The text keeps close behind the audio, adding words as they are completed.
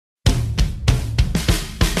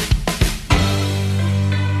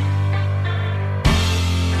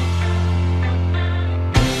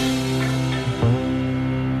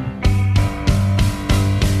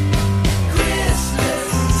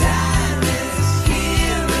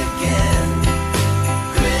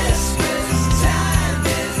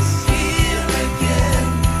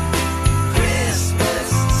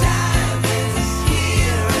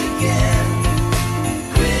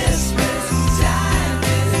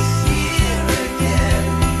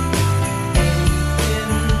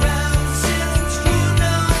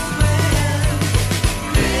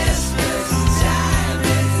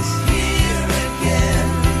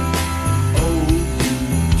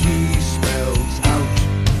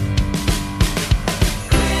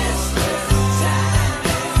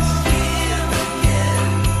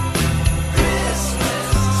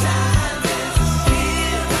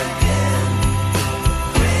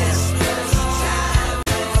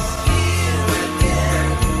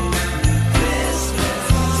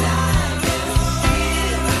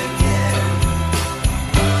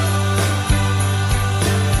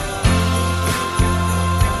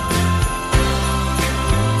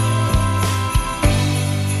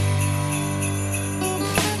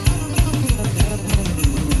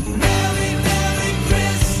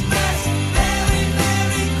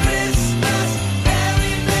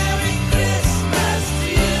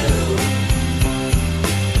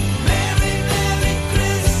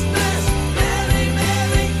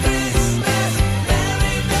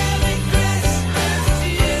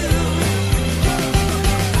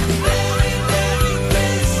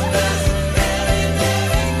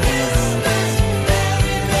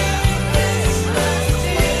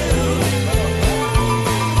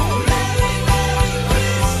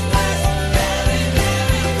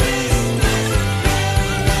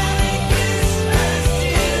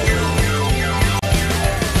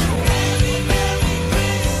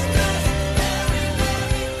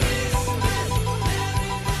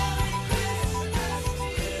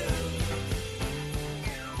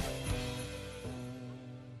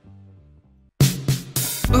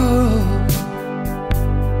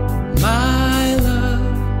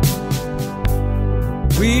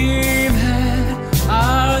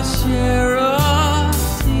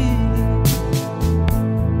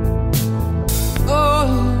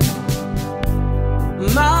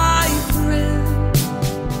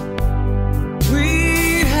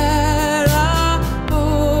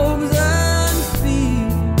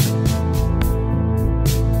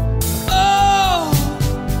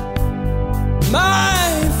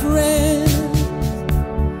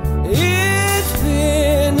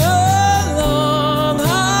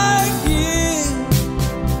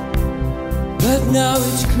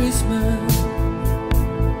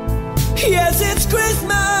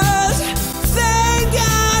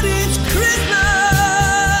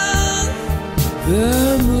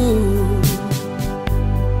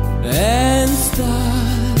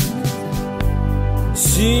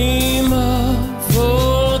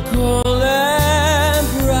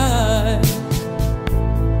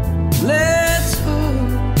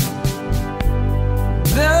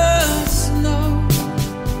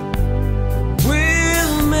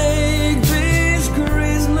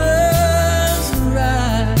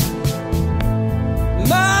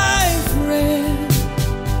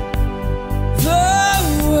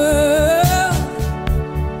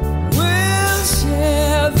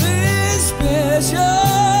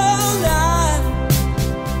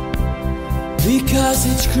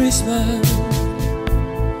Christmas.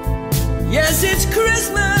 Yes, it's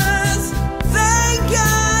Christmas. Thank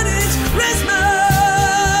God it's Christmas.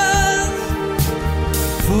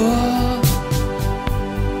 For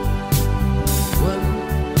one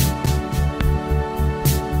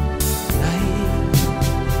night.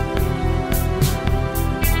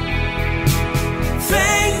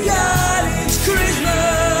 Thank God it's Christmas.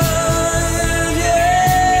 Yeah.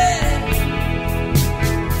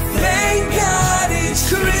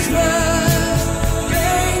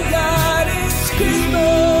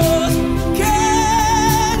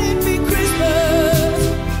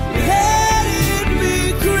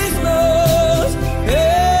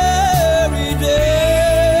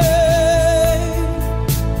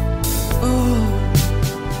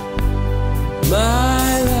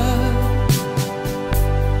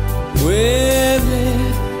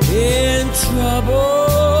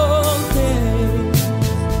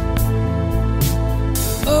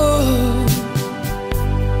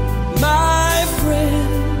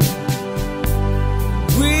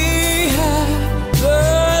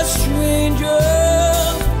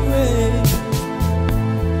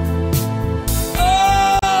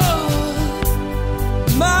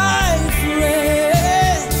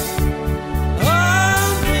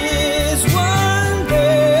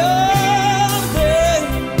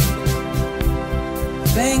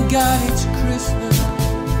 Thank God it's Christmas.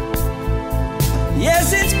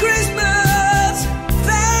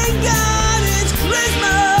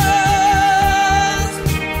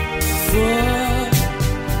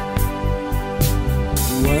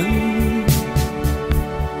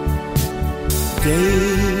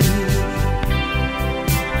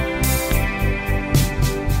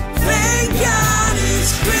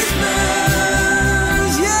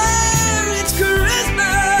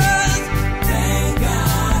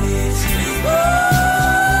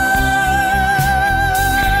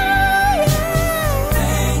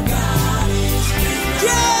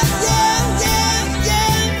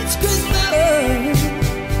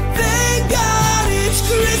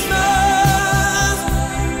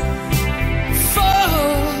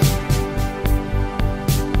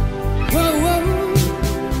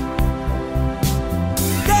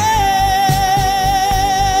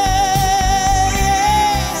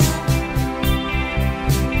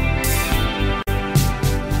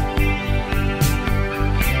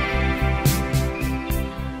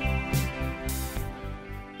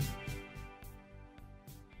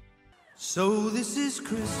 So this is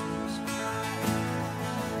Christmas.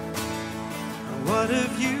 What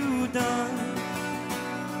have you done?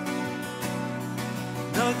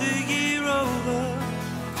 Another year over,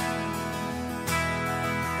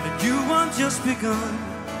 and you want just begun.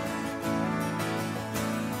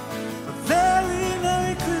 A very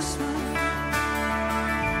Merry Christmas.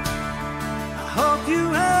 I hope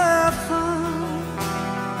you have fun.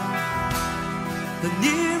 The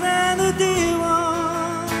near and the dear one,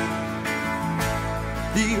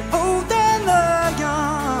 the old and the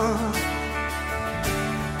young.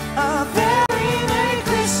 A very Merry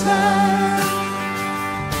Christmas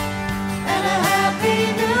and a Happy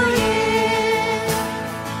New Year.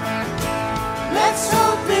 Let's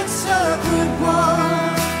hope it's a good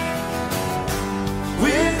one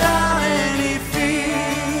without any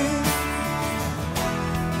fear.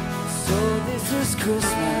 So this is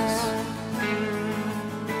Christmas,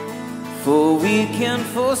 for weak and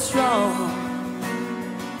for strong,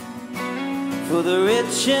 for the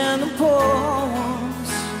rich and the poor ones.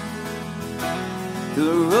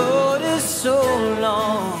 The road is so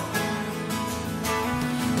long,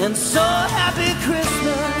 and so happy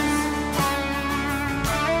Christmas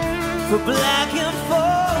for black and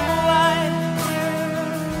for white,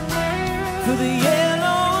 for the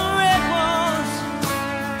yellow and red ones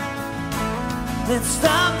that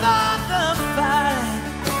stop on the fight.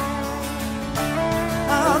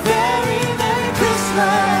 A very Merry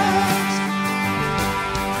Christmas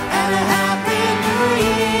and a Happy New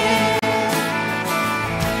Year.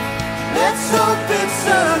 Let's hope it's a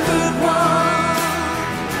good one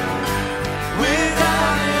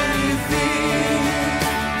without any fear.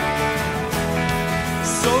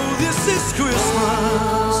 So this is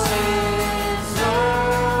Christmas,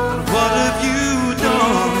 and what have you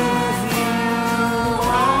done?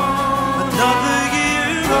 Another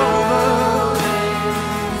year over,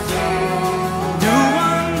 new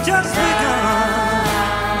one just begun.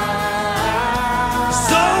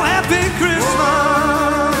 So happy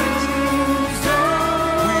Christmas,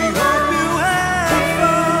 we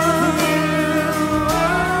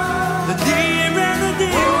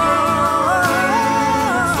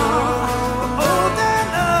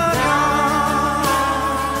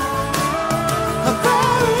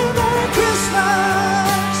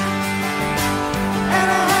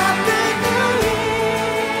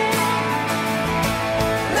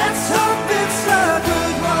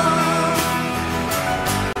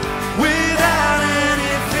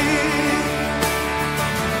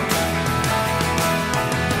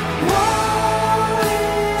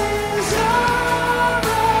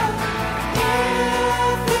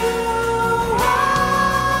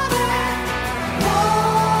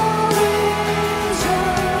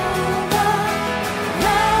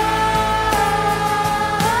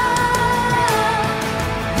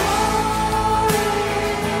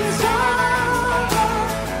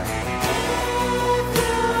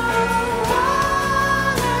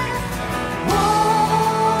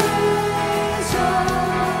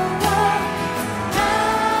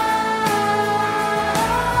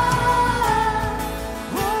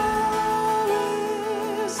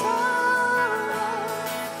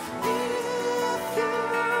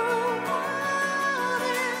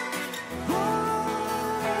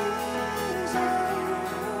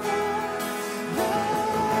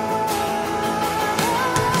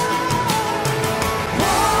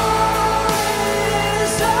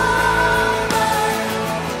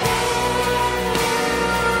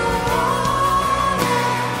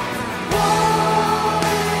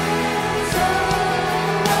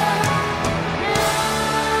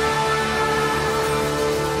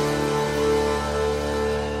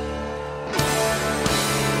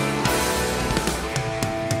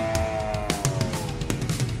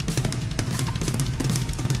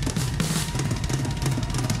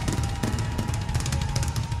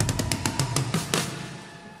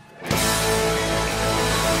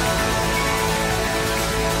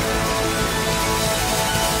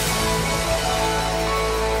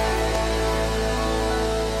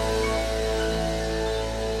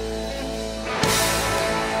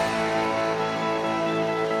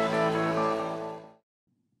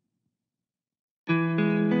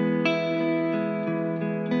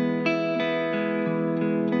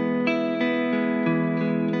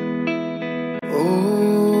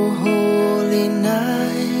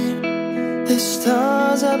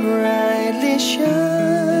brightly shining.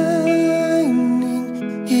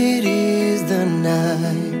 It is the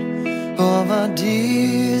night of our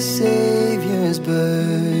dear Savior's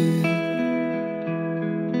birth.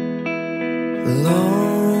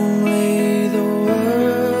 Long lay the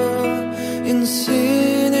world in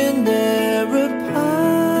sin and error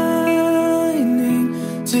pining,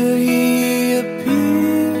 till He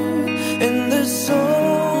appeared and the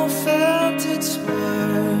soul felt its worth.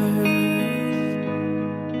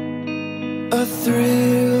 A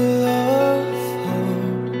thrill of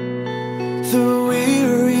hope, the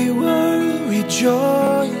weary world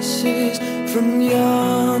rejoices from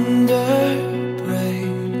yonder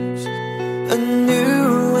praise. A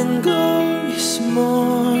new and glorious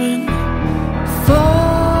morn.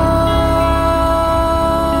 Fall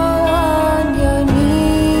on your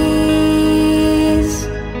knees.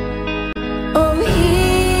 Oh,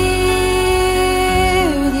 hear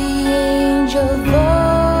the angel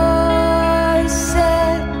voices.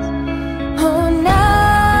 Oh,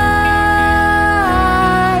 night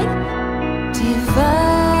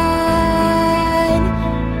divine.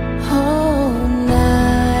 Oh,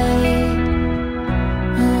 night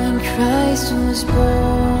when Christ was born.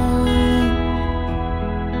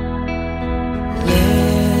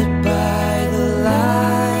 Led by the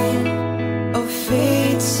light of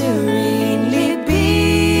faith serenely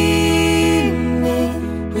beaming,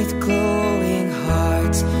 with glowing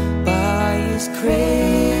hearts by His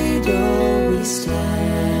cradle we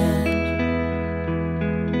stand.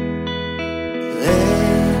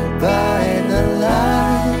 Led by the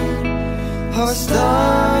light, our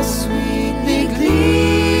stars sweetly gleaming.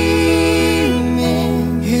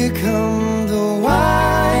 Here come the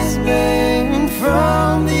wise men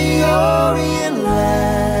from the Orient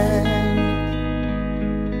land.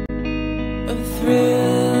 A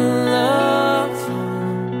thrill of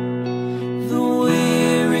hope, the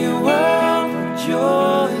weary world rejoices.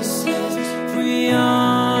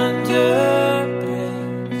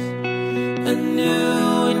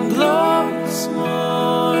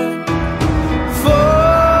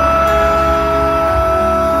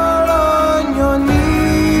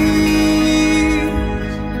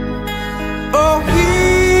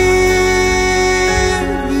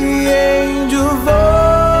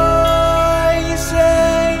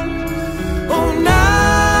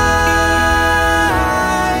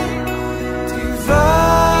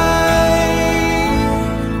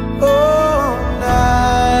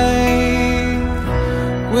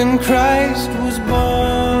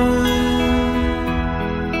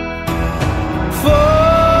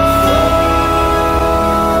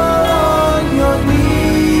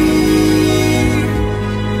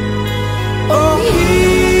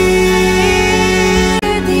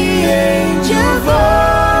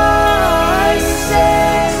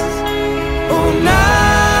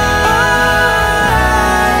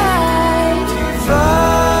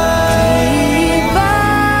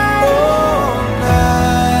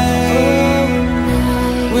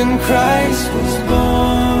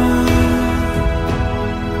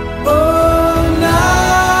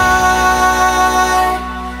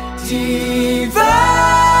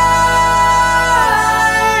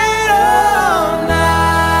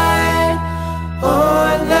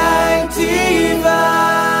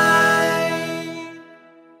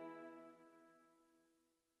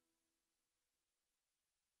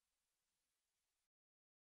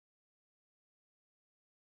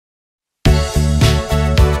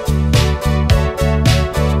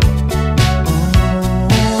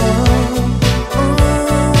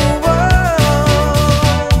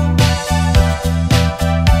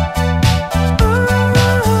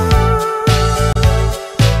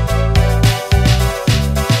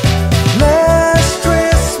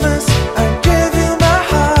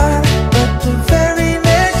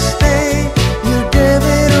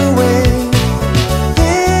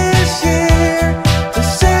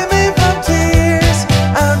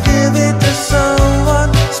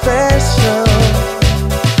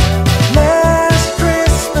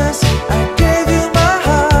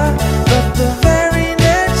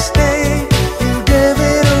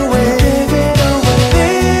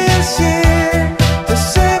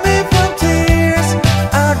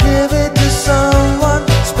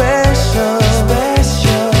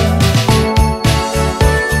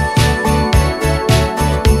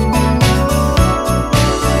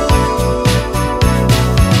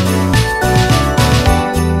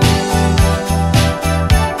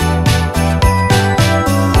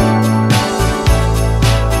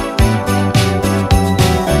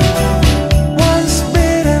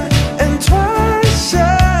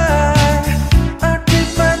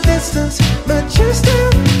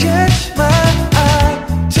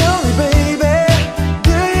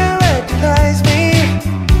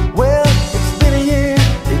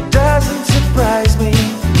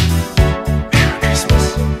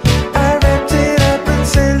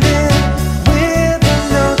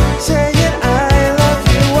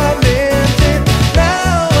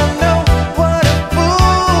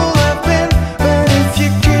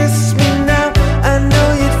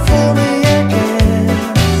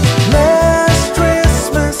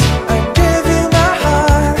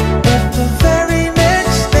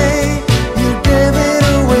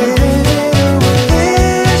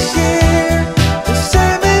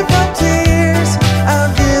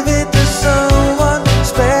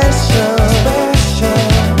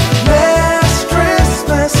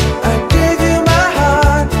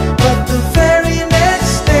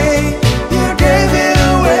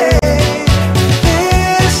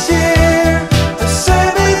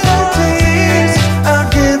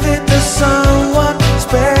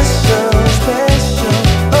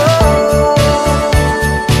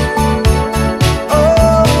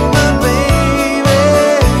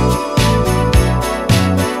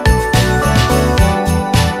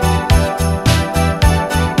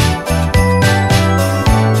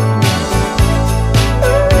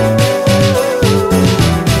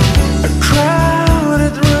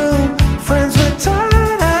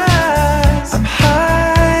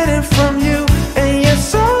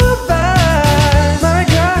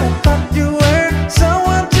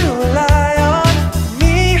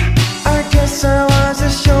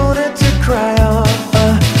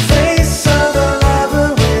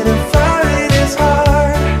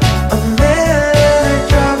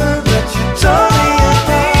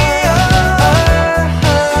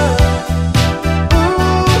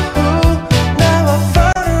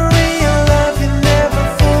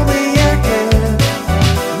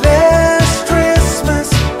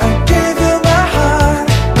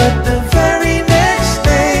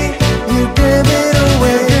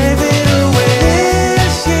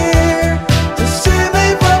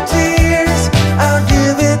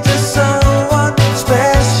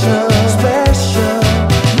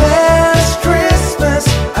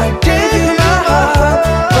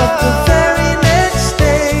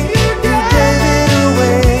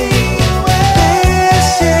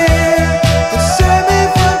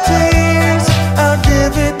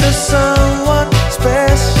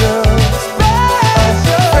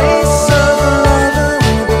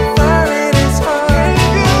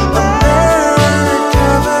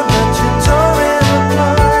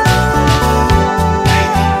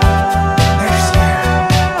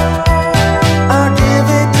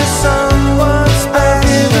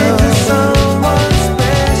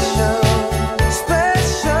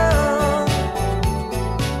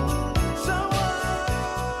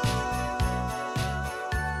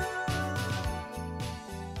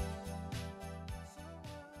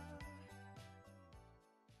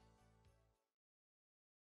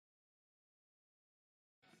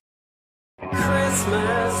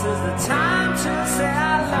 Christmas is the time to say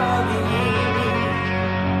I love you.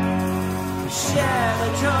 Share the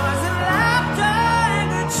joys and laughter and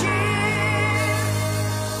good cheer.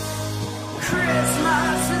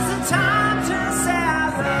 Christmas is the time to say I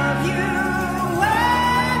love you.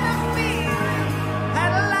 When the feeling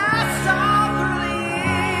at last all through the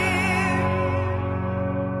year.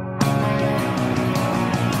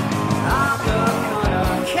 All the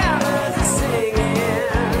color carolers are singing.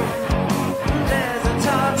 There's a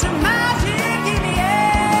touch of magic in the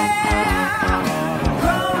air.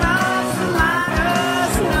 Grown-ups and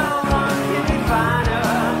minors, no one can be finer.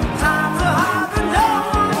 Times are hard, but no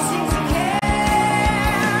one seems to care.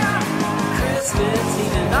 Christmas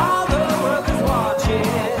Eve and all the world is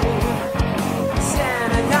watching.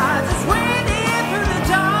 Santa Claus is waiting through the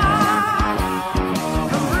dark.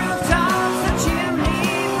 From rooftops to chimney,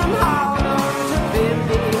 from hollow to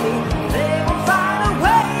bimney, they will find a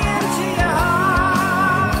way into your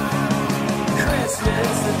heart.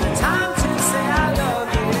 Christmas is the time to say I love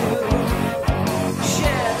you.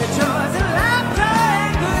 Share the joys and laughter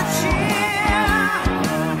and good cheer.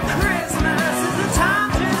 Christmas is the time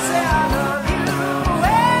to say I love you.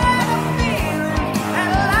 Where the feeling at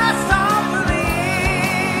last all through the year.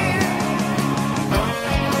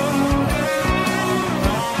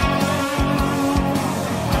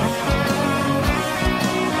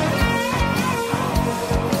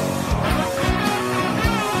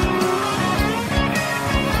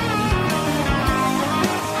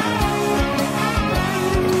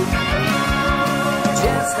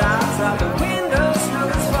 Just outside the window, snow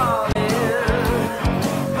is falling.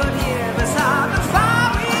 But here beside the fire,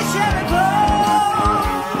 we share the glow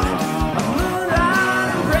of moonlight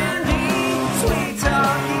and brandy, sweet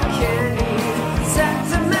talking candy,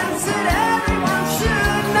 sentiments that everyone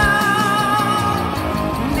should know.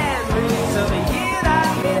 Memories of a year that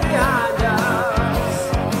lay behind us,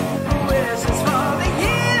 wishes for the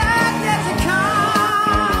year that's yet to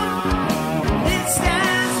come. It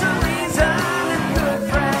stands to reason that good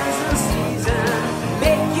friends in season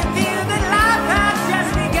make you feel that life has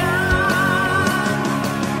just begun.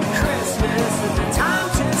 Christmas is the time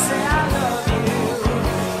to say I love you.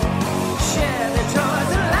 Share the joys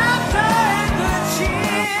and laughter and good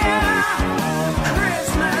cheer.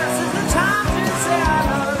 Christmas is the time to say I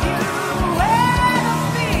love you. Where the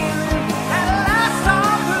feeling at last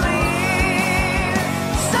all through the year.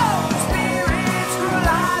 So spirits grow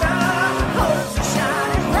lighter, hopes are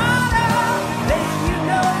shining brighter. Then you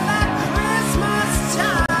know that Christmas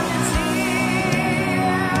time is here.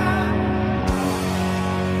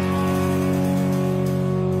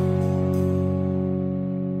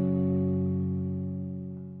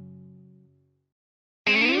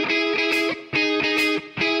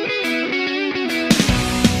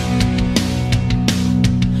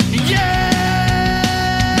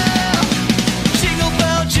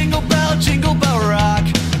 Jingle bell rock.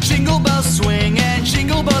 Jingle bells swing and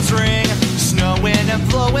jingle bells ring. Snowing and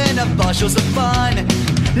blowing up bushels of fun.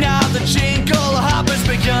 Now the jingle hop has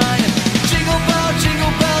begun. Jingle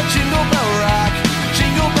bell rock.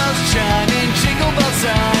 Jingle bells chime in jingle bell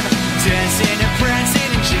time. Dancing and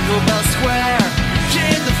prancing in Jingle Bell Square.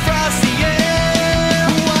 In the frosty air.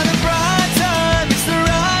 What a bright time, it's the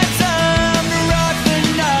right time to rock the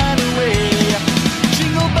night away.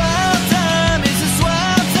 Jingle bell time is a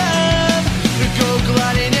swell time to go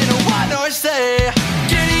gliding in a one-horse sleigh.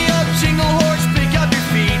 Giddy up, jingle horse, pick up your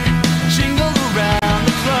feet. Jingle around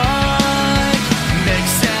the clock. Mix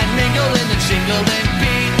and mingle in the jingling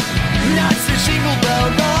beat. That's the jingle bell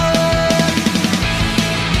rock.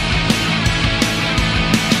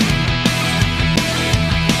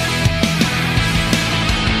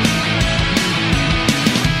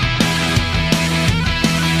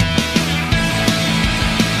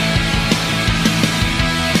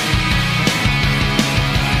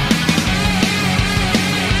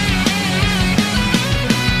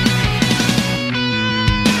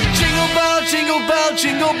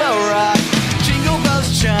 Jingle bell rock. Jingle bells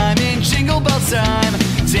chime in jingle bell time.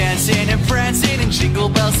 Dancing and prancing in Jingle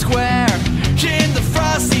Bell Square. In the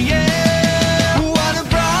frosty air. What a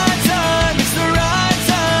bright time, it's the right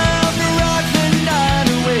time to rock the night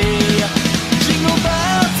away. Jingle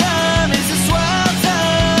bell time is a swell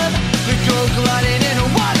time to go gliding in a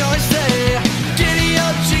one-horse sleigh. Giddy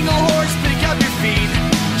up, jingle horse, pick up your feet.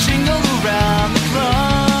 Jingle around the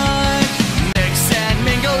clock. Mix and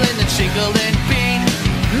mingle in the jingling beat.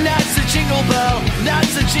 That's a jingle bell,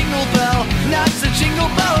 that's a jingle bell, that's a jingle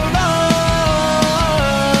bell rock.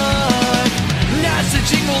 That's a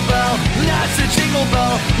jingle bell, that's a jingle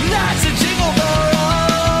bell, that's a jingle bell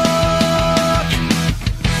rock.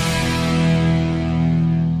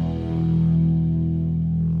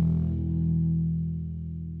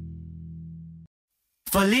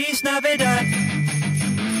 Feliz Navidad,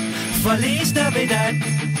 Feliz Navidad,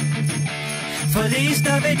 Feliz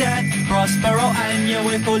Navidad, prospero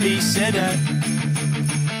año y felicidad.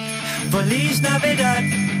 Feliz Navidad,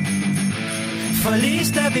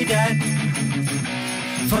 Feliz Navidad,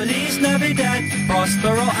 Feliz Navidad,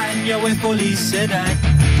 prospero año y felicidad.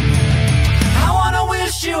 I wanna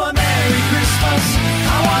wish you a Merry Christmas.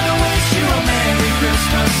 I wanna wish you a Merry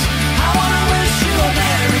Christmas. I wanna wish you a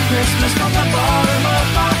Merry Christmas from the bottom of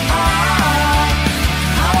my heart.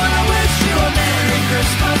 I wanna wish you a Merry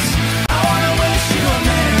Christmas. I wanna wish you a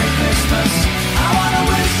Merry Christmas. I wanna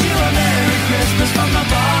wish you a Merry Christmas from the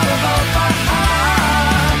bottom of my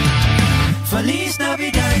heart. Feliz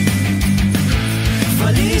Navidad,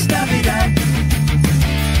 Feliz Navidad,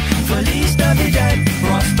 Feliz Navidad,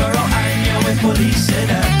 prospero año y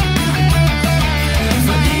felicidad.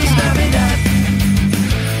 Feliz Navidad,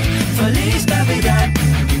 Feliz Navidad,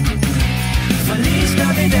 Feliz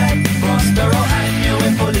Navidad, prospero año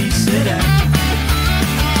y felicidad.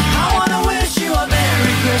 I wanna wish you a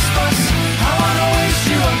Merry Christmas. I wanna wish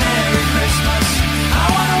you a Merry Christmas. I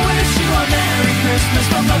wanna wish you a Merry Christmas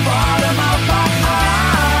from the bottom of my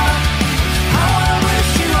heart. I wanna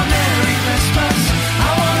wish you a Merry Christmas.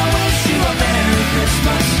 I wanna wish you a Merry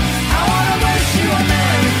Christmas. I wanna wish you a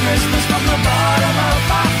Merry Christmas from the bottom of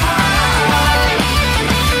my heart.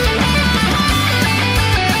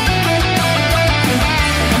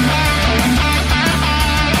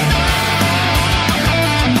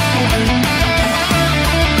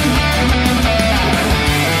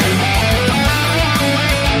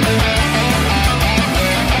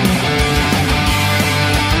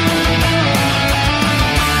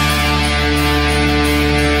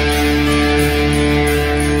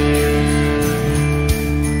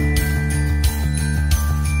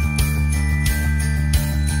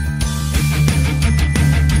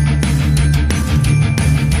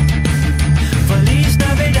 Feliz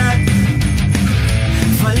Navidad,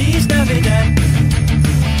 Feliz Navidad,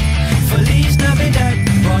 Feliz Navidad,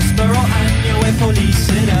 prospero año y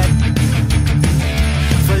felicidad.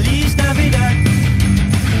 Feliz Navidad,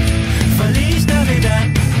 Feliz Navidad,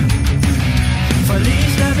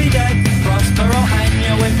 Feliz Navidad, prospero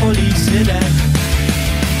año y felicidad.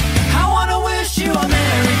 I wanna wish you a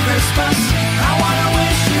Merry Christmas. I wanna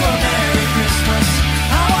wish you a Merry Christmas.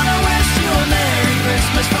 I wanna wish you a Merry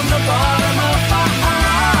Christmas from the bottom of my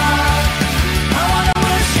heart. I wanna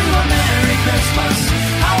wish you a Merry Christmas.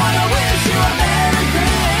 I wanna wish you a Merry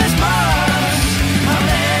Christmas. A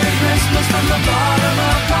Merry Christmas from the bottom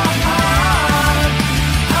of my heart.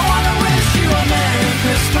 I wanna wish you a Merry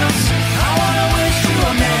Christmas. I wanna wish you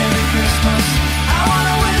a Merry Christmas. I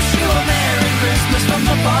wanna wish you a Merry Christmas from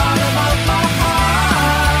the bottom of my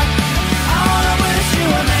heart. I wanna wish you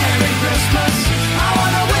a Merry Christmas. I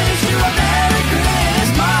wanna wish you a Merry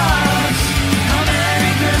Christmas. A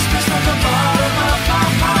Merry Christmas from the bottom of my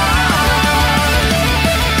heart.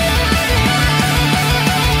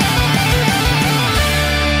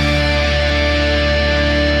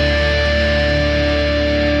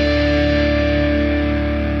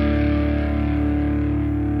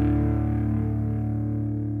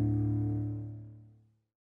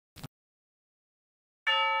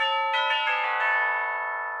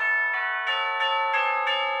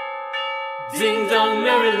 Ding dong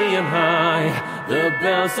merrily and high, the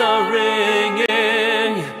bells are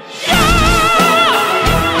ringing.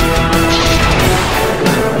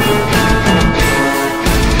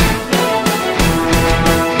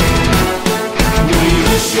 We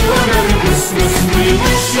wish you a Merry Christmas, we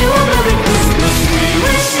wish you a Merry Christmas, we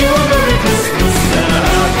wish you a Merry Christmas and a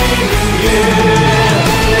Happy New Year.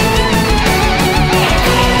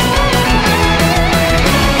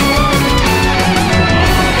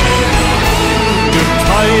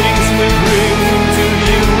 Tidings we bring to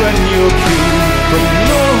you and your king, from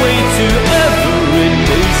Norway to every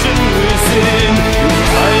nation within. Your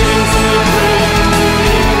tidings we bring to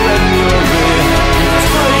you and your king, your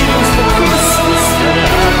tidings for Christmas and a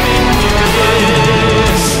Happy New Year.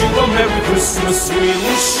 Wish you a Merry Christmas, we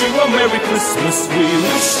wish you a Merry Christmas, we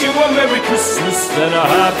wish you a Merry Christmas and a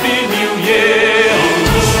Happy New Year. We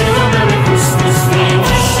wish you a Merry Christmas, we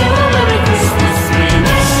wish you a Merry Christmas, we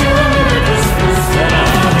wish you a Merry Christmas and a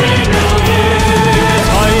Happy New Year.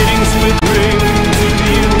 Tidings we bring to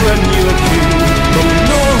you and your king, from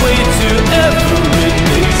Norway to every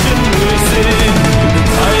nation within. The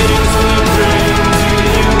tidings we bring to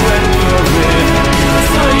you and your king, the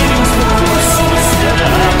tidings for Christmas and a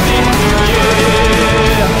Happy New Year.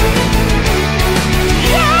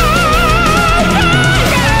 Yeah! Yeah!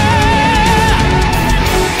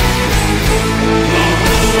 Yeah!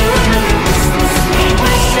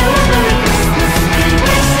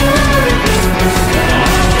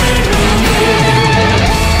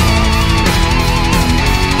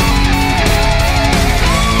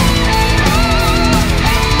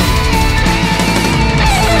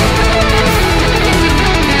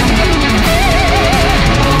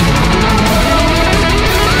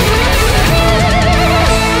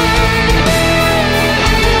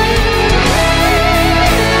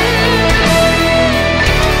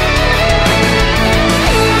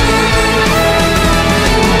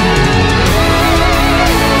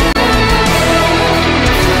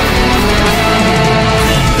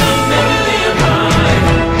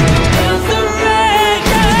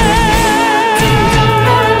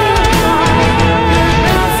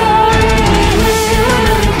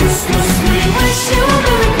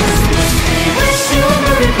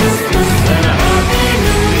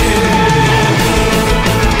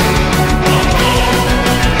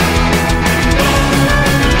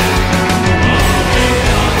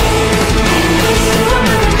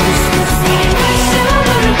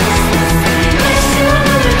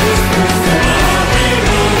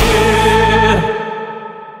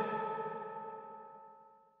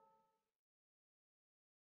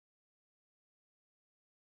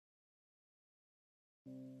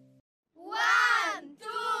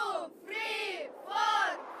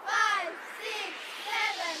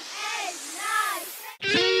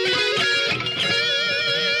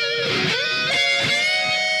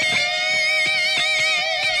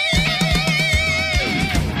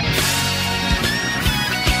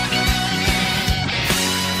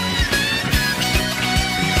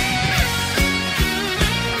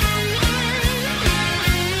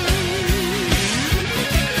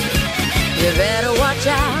 You better watch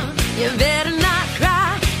out, you better not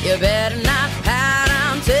cry, you better not pout,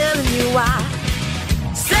 I'm telling you why.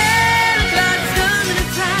 Santa Claus is coming to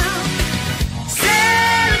town,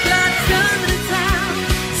 Santa Claus is coming to town,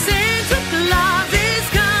 Santa Claus is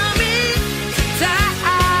coming to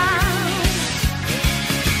town.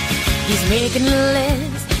 He's making a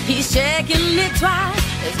list, he's checking it twice,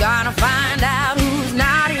 he's gonna find out who's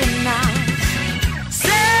naughty and nice.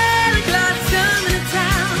 Santa Claus is coming to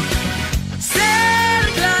town,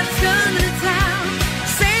 Santa Claus is coming to town,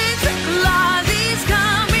 Santa Claus is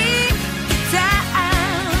coming to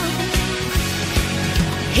town.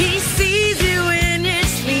 He sees you when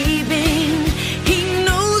you're sleeping, he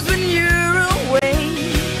knows when you're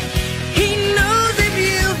awake, he knows if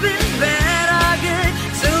you've been bad or good,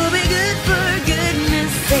 so be good for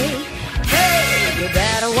goodness sake. Hey, you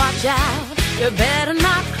better watch out, you better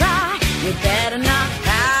not cry, you better not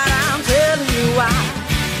pout, I'm telling you why.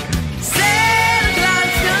 Santa Claus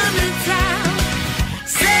is coming to town,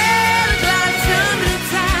 Santa Claus is coming to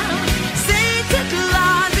town, Santa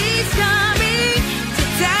Claus is coming to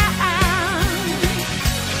town.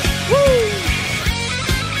 Woo!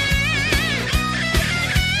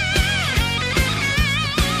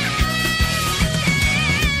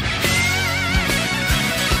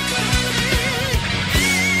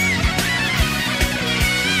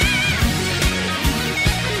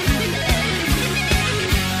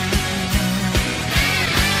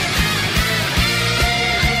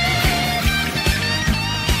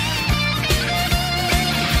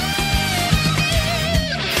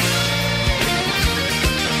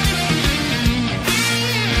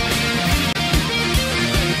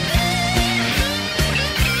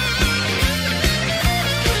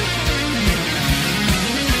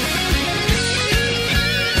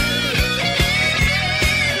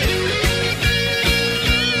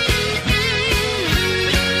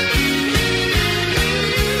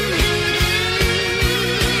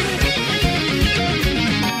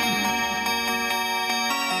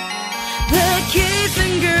 The kids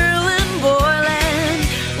and girl and boyland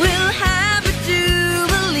will have a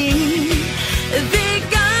jubilee. They're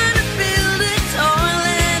gonna build a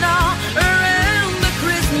toilet all around the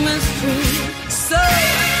Christmas tree. So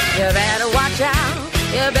you better watch out,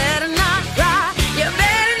 you better not cry, you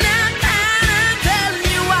better not pout, I'm telling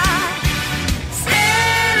you why.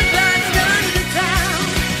 Santa Claus is coming to town,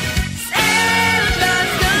 Santa Claus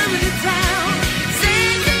is coming to town,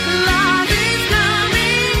 Santa Claus is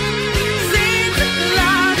coming, Santa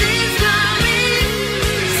Claus is coming,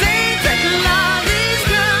 Santa Claus is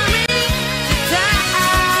coming to town.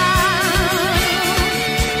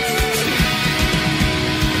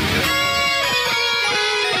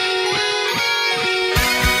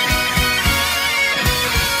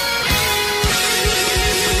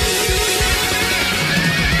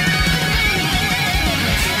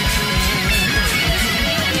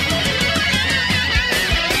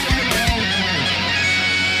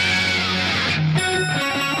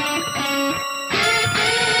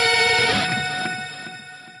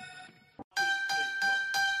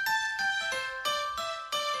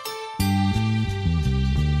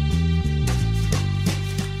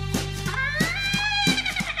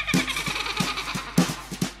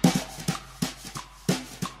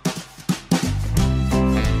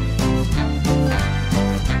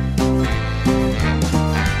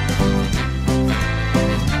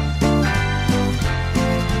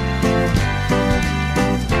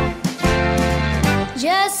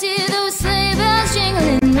 Just hear those sleigh bells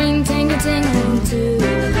jingling, ring, tingle, tingling too.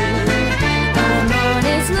 Come on,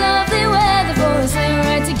 it's lovely weather for us, sleigh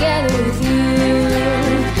right together with you.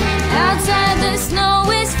 Outside the snow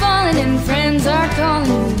is falling and friends are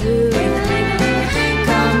calling you.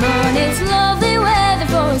 Come on, it's lovely weather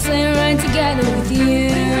for us, sleigh right together with you.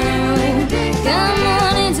 Come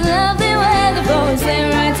on, it's lovely weather for us, sleigh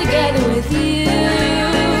right together with you.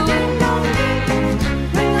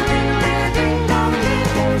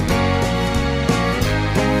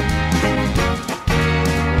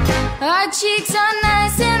 Our cheeks are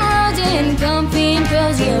nice and rosy and comfy and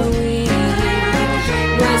cozy are we.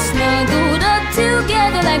 We're snuggled up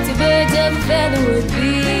together like two birds of a feather would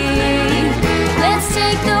be. Let's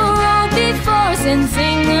take the road before us and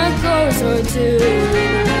sing a chorus or two.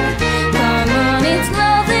 Come on, it's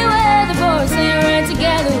lovely weather for us, sing right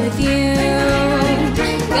together with you.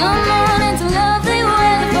 Come on, it's lovely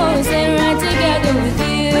weather for us, sing right together with you.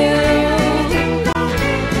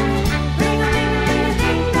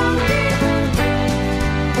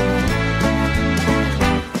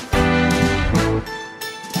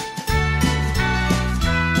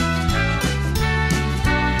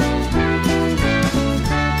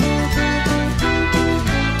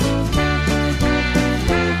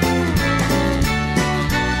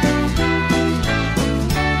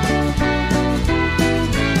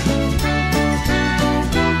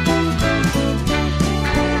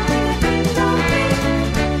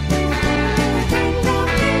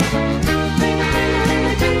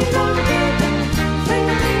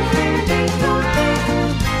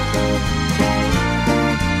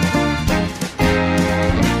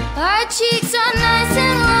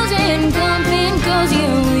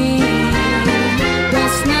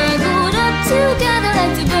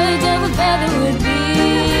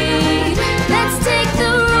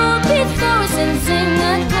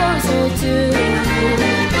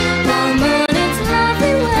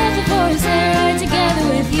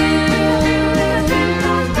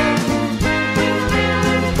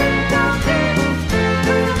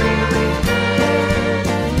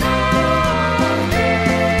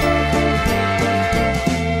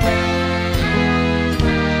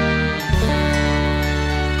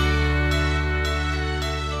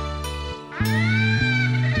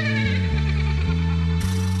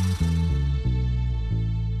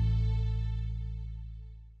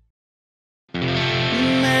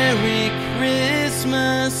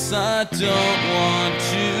 Christmas, I don't want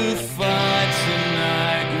to fight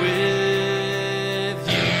tonight with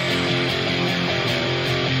you.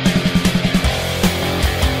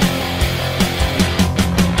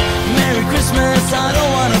 Merry Christmas, I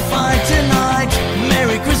don't want to fight tonight.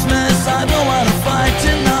 Merry Christmas, I don't want to fight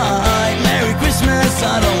tonight. Merry Christmas,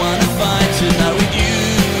 I don't want to fight tonight with you.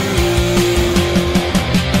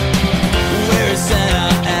 Where is Santa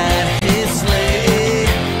at his sleigh?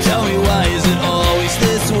 Tell me, why is it always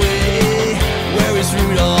this way? Where is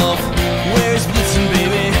Rudolph? Where is Blitzen,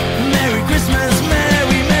 baby? Merry Christmas,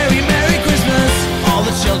 Merry, Merry, Merry Christmas. All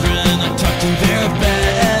the children are tucked in their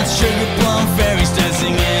beds. Sugar plum fairies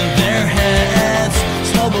dancing in their heads.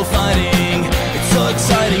 Snowball fighting, it's so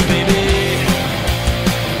exciting, baby.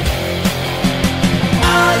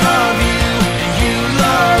 I love you, and you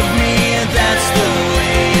love me, and that's the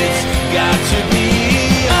way it's got to be.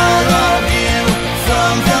 I love you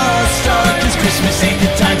from the start, 'cause Christmas ain't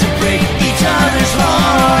the time to break each other's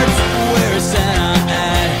hearts. Where is Santa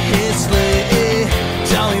at his sleigh?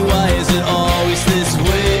 Tell me, why is it always this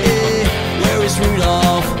way? Where is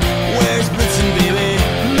Rudolph? Where's Blitzen, baby?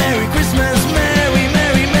 Merry Christmas, Merry,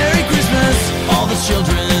 Merry, Merry Christmas. All the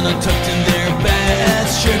children are tucked in their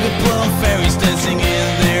beds. Sugar plum fairies dancing in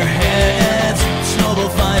their heads.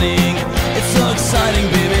 Snowball fighting, it's so exciting,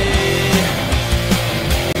 baby.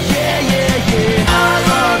 Yeah, yeah, yeah. I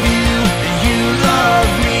love you, and you love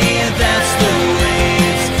me, and that's the way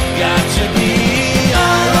it's got to be.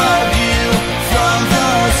 I love you from the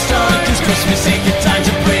start, 'cause Christmas ain't the time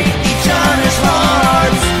to break each other's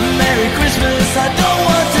hearts. Merry Christmas, I don't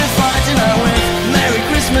want to fight tonight with. Merry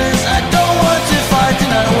Christmas, I don't want to fight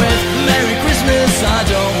tonight with. Merry Christmas, I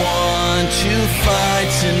don't want to fight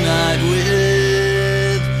tonight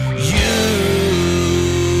with you.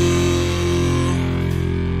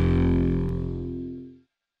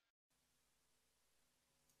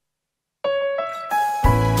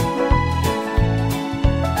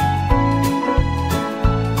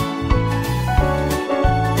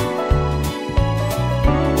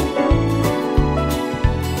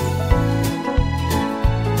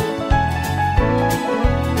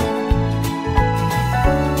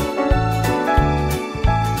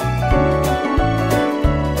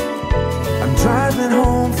 I'm driving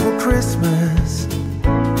home for Christmas.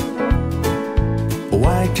 Oh,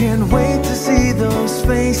 I can't wait to see those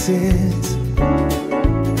faces.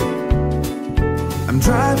 I'm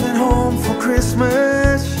driving home for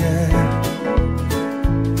Christmas, yeah.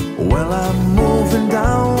 Well, I'm moving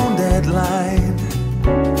down that line,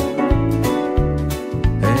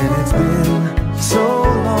 and it's been so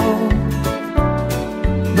long,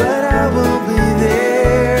 but I will be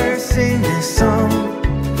there, sing this song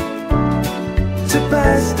to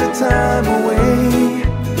pass the time away.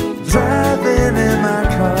 Driving in my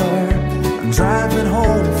car, I'm driving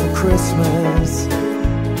home for Christmas.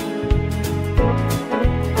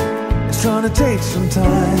 It's gonna take some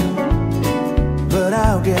time, but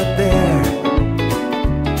I'll get there.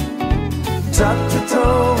 Top to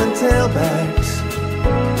toe and tailbacks.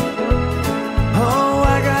 Oh,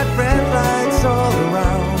 I got red lights all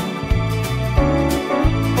around,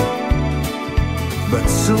 but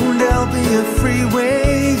soon there'll be a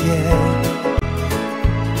freeway, yeah.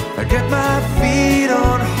 I get my feet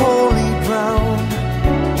on holy ground,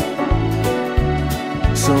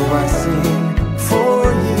 so I sing for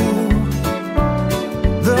you,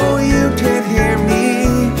 though you can't hear me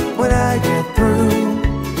when I get through,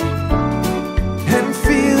 and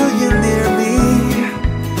feel you near me.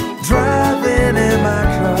 Driving in my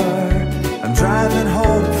car, I'm driving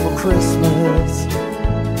home for Christmas.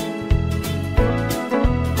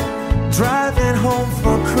 Driving home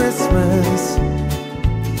for Christmas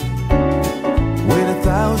with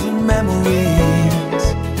 1,000 memories.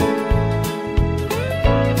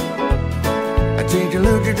 I take a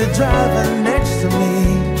look at the driver next to me.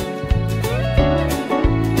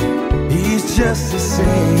 He's just the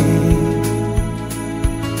same,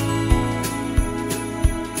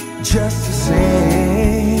 just the same.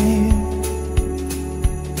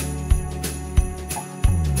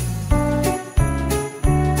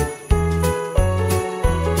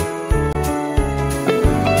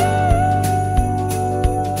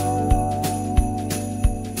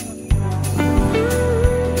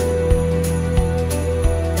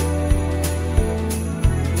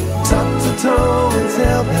 Toe and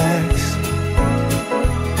tailbacks.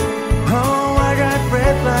 Oh, I got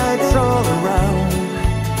red lights all around,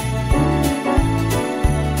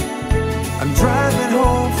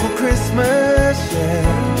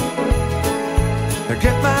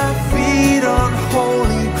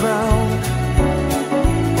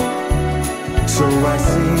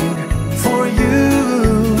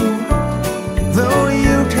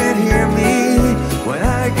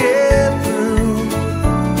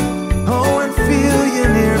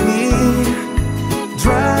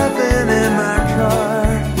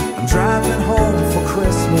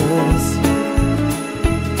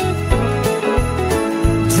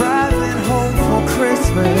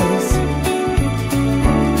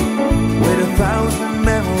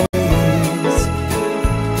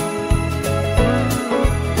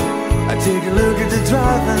 Take a look at the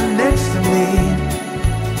driver next to me.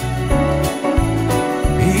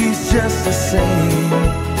 He's just the same.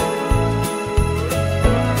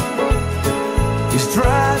 He's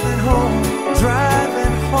driving home,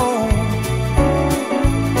 driving home,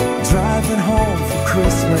 driving home for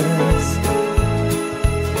Christmas.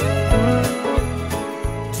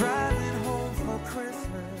 Driving home for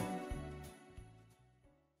Christmas.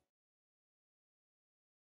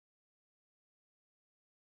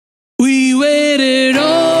 We waited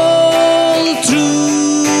all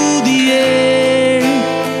through the year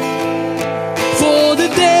for the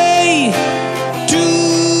day to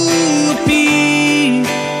appear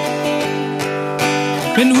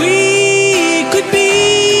when we could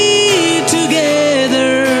be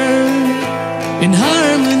together in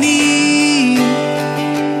harmony.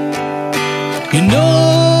 You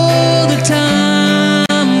know the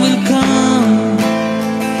time will come,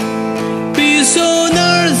 peace on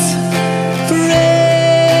earth for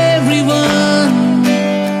everyone,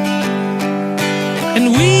 and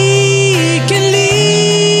we can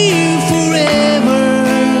live forever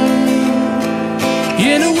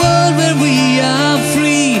in a world where we are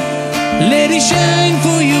free. Let it shine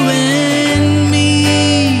for you and me.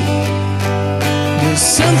 There's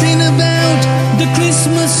something about the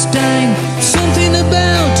Christmas time, something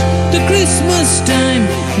about the Christmas time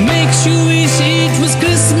makes you wish it was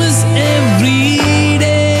Christmas every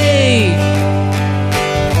day.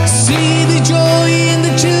 See the joy in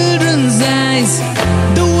the children's eyes,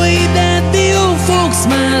 the way that the old folks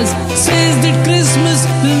smiles, says that Christmas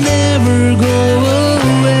will never go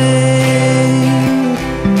away.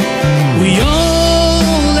 We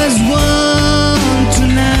all as one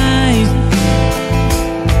tonight,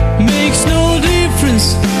 makes no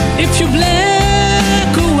difference if you're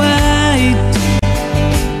black or white,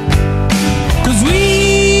 'cause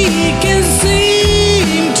we can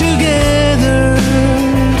sing together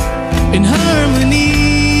in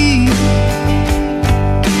harmony.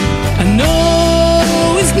 I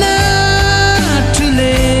know it's not too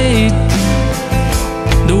late.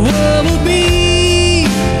 The world will be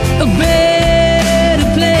a better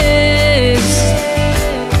place.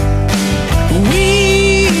 We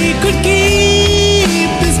could keep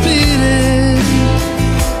this spirit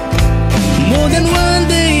more than one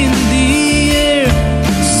day in the year.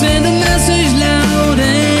 Send a message loud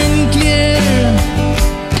and clear.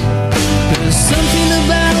 There's something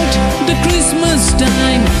about the Christmas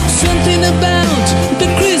time, something about the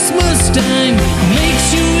Christmas time makes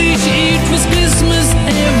you wish it was Christmas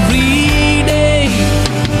every day.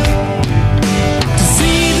 To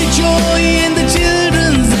see the joy in the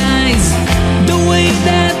children's eyes, the way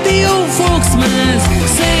that the old folks smiles,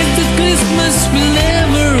 says that Christmas will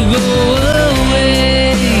never go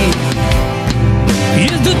away.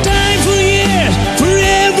 It's the time for years for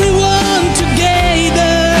everyone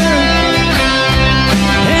together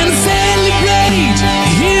and celebrate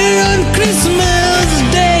here on Christmas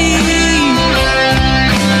Day,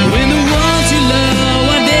 when the ones you love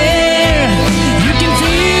are there. You can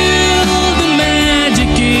feel the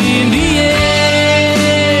magic in the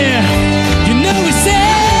air. You know it's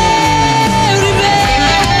everywhere.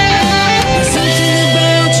 There's something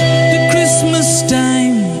about the Christmas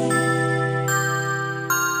time.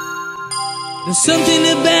 There's something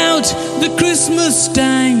about the Christmas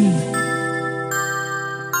time.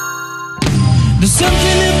 There's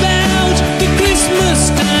something about the Christmas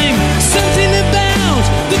time, something about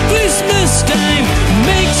the Christmas time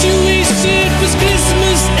makes you wish it was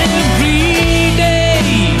Christmas every day.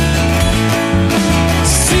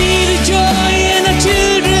 See the joy in our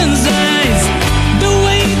children's eyes, the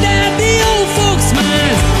way that the old folks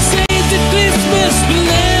smile, say that Christmas will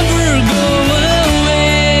never go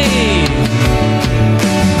away.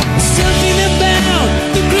 Something about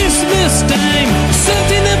the Christmas time,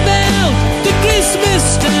 something about the Christmas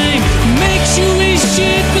time makes you wish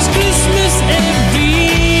it was Christmas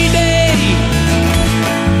every day.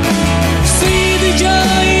 See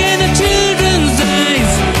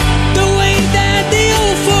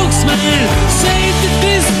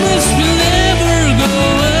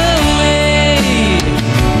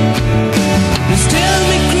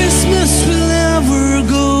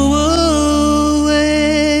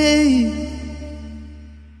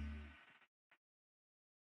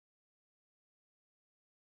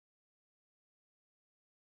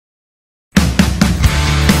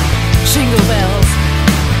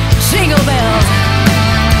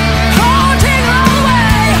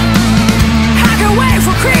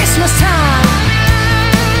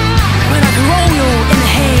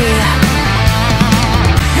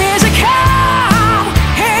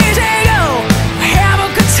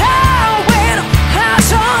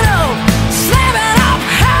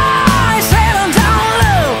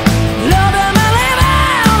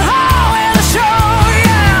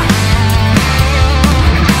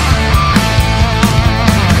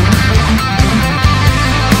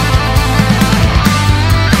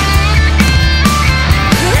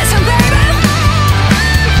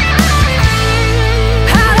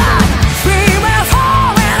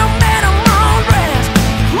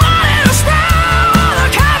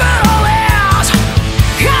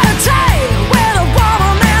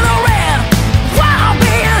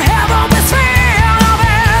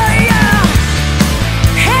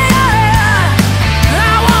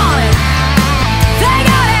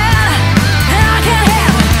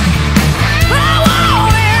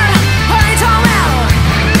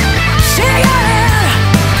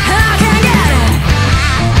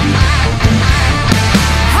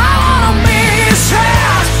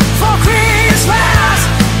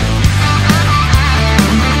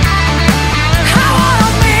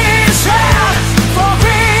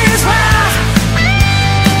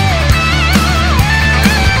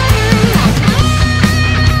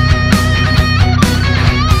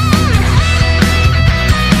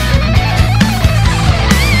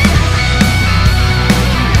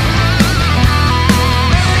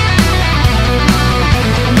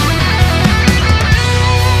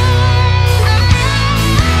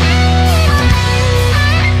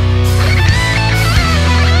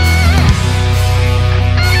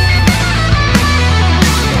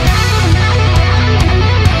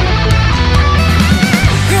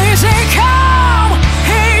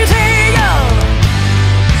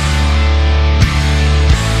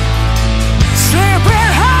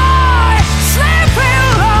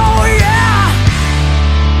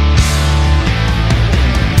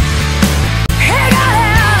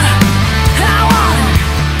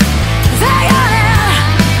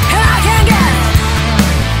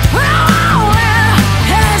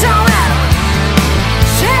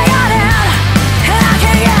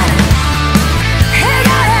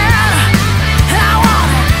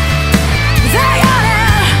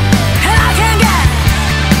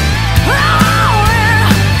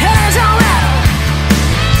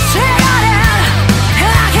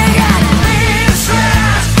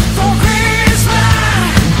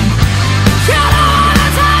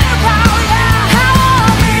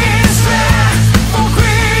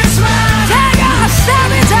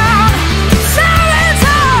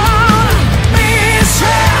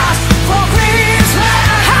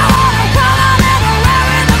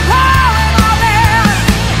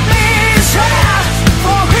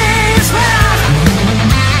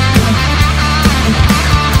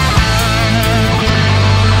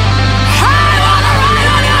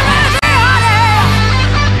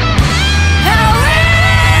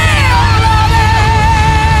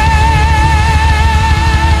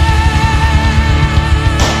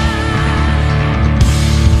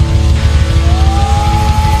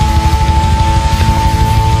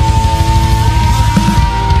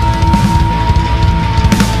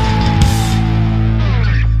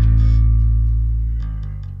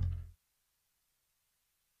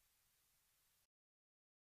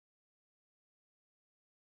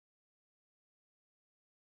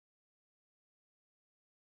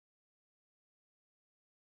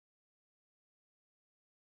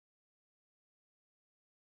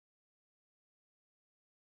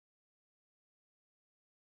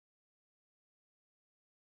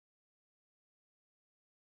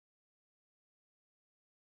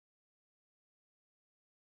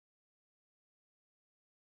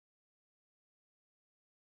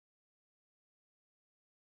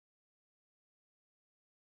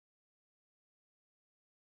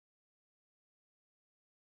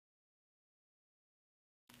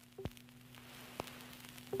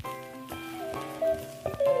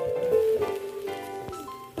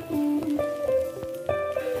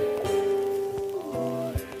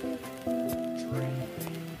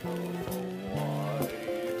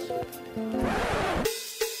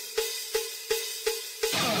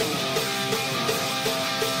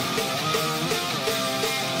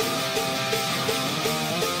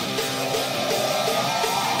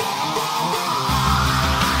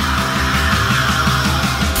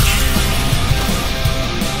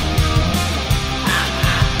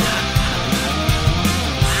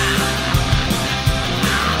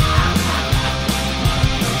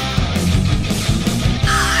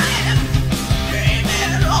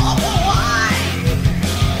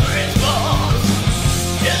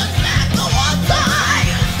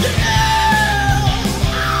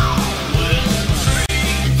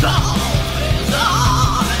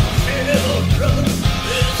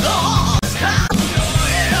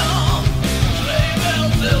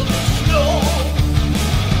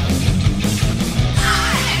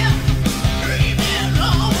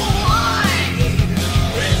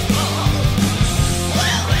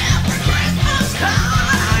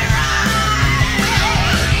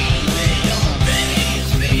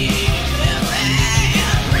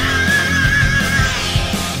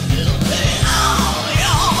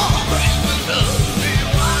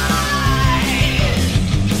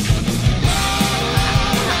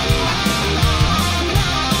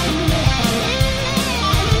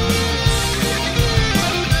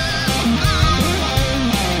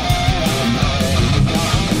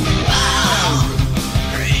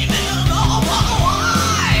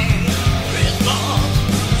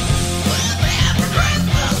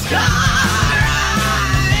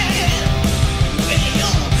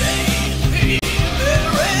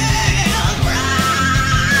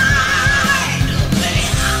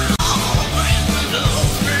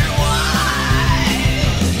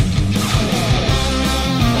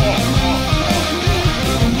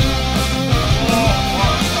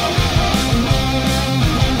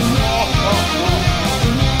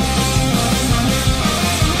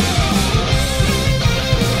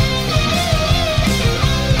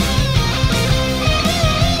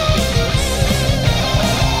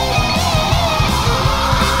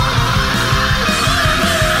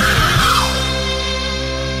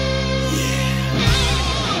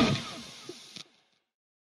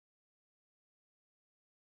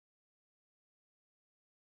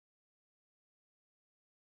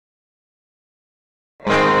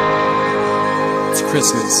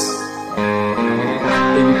Christmas.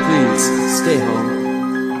 Baby, please stay home.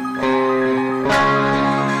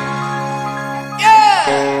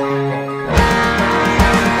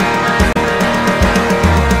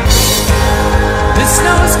 The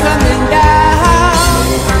snow's coming down,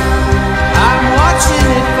 I'm watching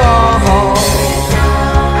it fall.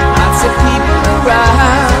 Lots of people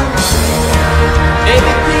around,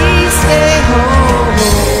 baby please stay home.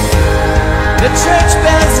 The church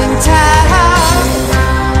bells in town,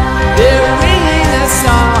 they're ringing a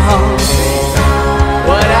song.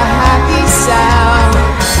 What a happy sound.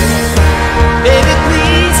 Baby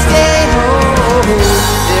please stay home.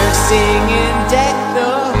 They're singing Deck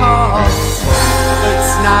the Halls.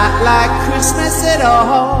 It's not like Christmas at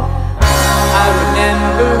all. I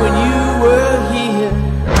remember when you were here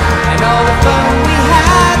and all the fun we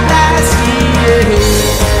had last year.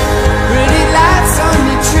 Pretty lights on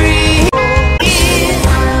the tree,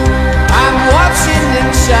 I'm watching them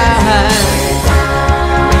shine.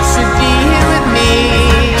 You should be here with me.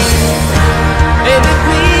 Baby,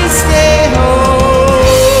 please stay home.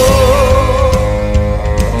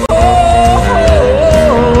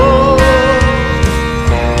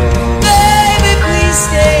 Baby, please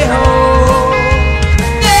stay home.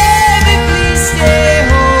 Baby, please stay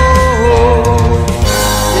home.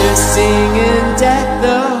 They're singing Deck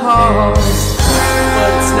the Halls, but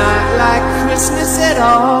it's not like Christmas at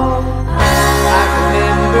all. I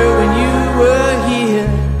remember when you were here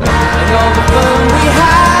and all the fun we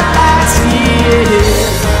had last year.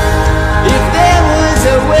 If there was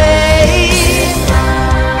a way,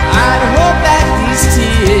 I'd hold back these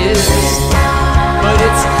tears, but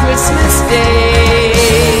it's Christmas Day.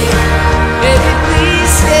 Baby, please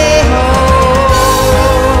stay home.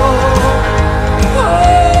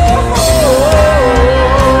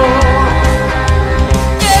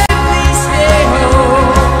 Baby, please stay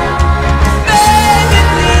home. Baby,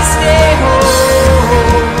 please stay home.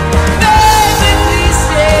 Baby, please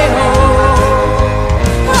stay home.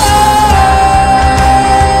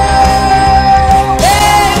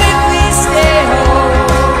 Baby, please stay home.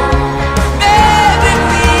 Baby,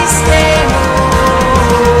 please stay home.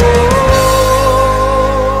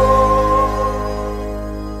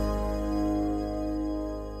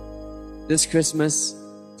 This Christmas,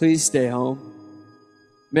 please stay home.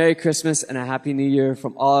 Merry Christmas and a Happy New Year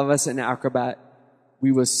from all of us in Acrobat.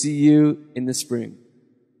 We will see you in the spring.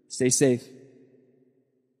 Stay safe.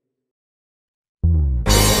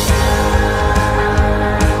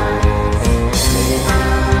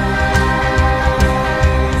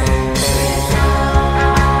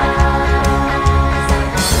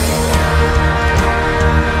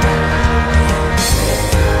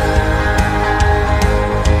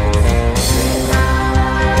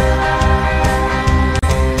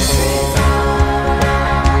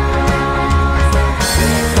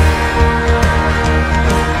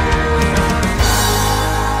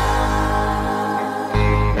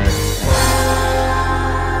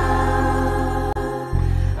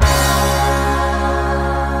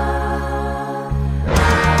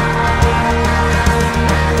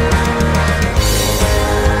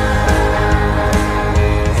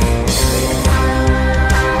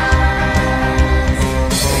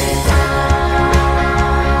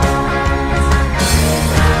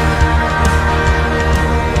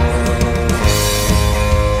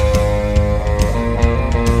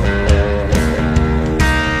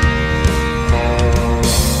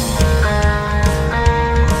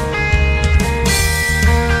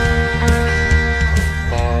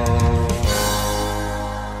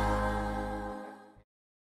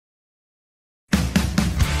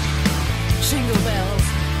 Jingle bells,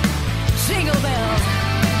 jingle bells,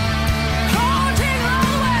 oh jingle all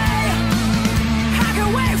the way. I can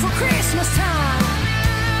wait for Christmas time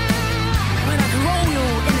when I can roll you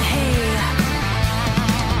in the hay.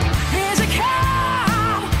 Here's a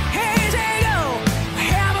cow, here's a go.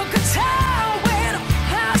 Have a good time with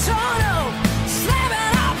hearts on low.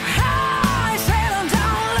 Slipping up high, sailing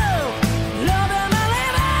down low. Loving and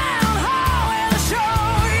living, oh in the show,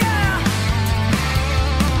 yeah.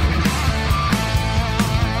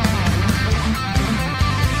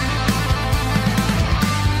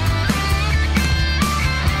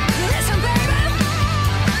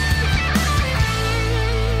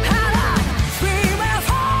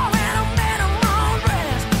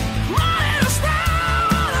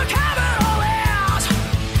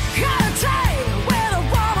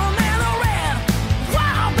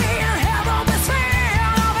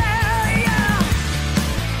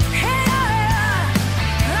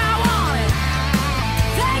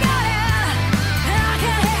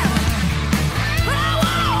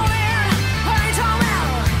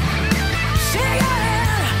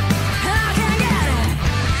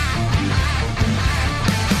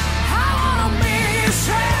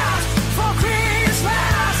 It's